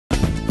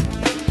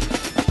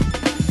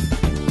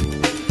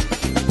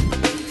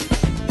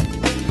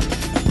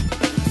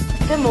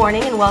Good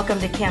morning and welcome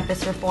to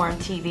Campus Reform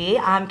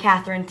TV. I'm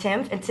Catherine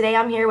Timpf, and today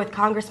I'm here with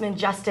Congressman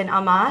Justin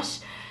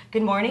Amash.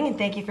 Good morning and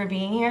thank you for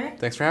being here.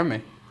 Thanks for having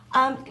me.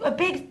 A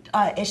big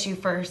issue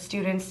for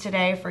students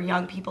today, for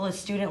young people, is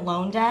student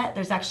loan debt.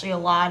 There's actually a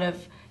lot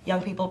of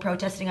young people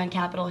protesting on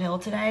Capitol Hill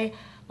today.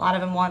 A lot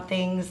of them want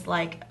things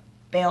like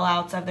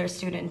bailouts of their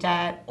student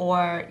debt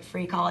or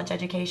free college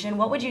education.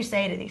 What would you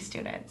say to these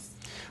students?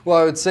 Well,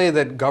 I would say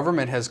that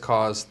government has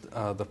caused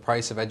the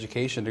price of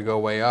education to go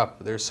way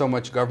up. There's so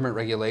much government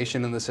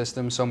regulation in the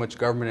system, so much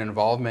government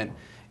involvement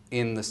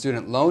in the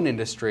student loan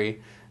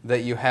industry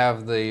that you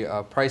have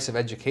the price of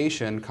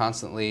education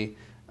constantly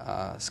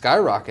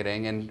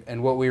skyrocketing.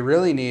 And what we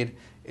really need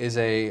is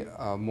a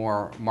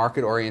more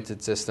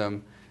market-oriented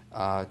system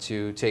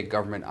to take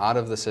government out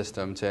of the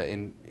system, to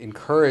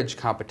encourage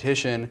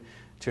competition,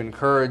 to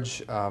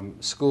encourage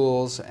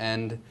schools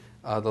and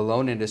the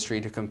loan industry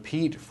to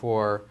compete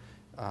for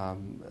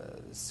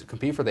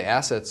the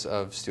assets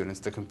of students,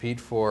 to compete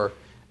for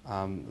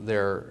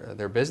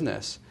their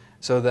business,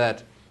 so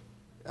that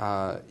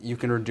you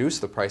can reduce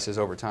the prices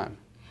over time.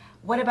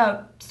 What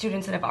about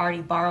students that have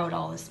already borrowed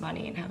all this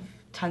money and have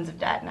tons of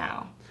debt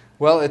now?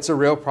 Well, it's a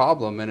real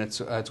problem, and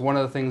it's one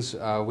of the things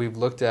we've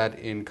looked at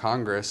in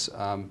Congress.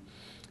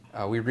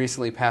 We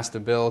recently passed a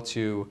bill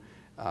to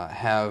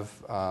have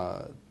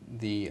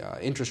the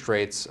interest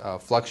rates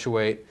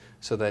fluctuate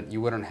so that you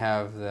wouldn't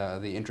have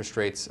the interest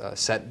rates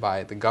set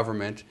by the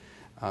government.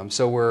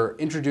 So we're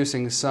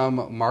introducing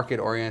some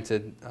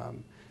market-oriented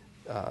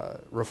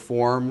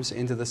reforms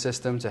into the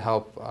system to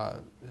help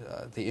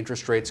the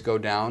interest rates go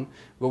down.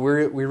 But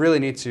we really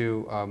need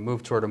to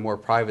move toward a more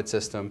private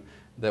system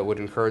that would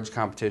encourage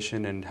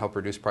competition and help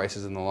reduce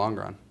prices in the long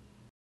run.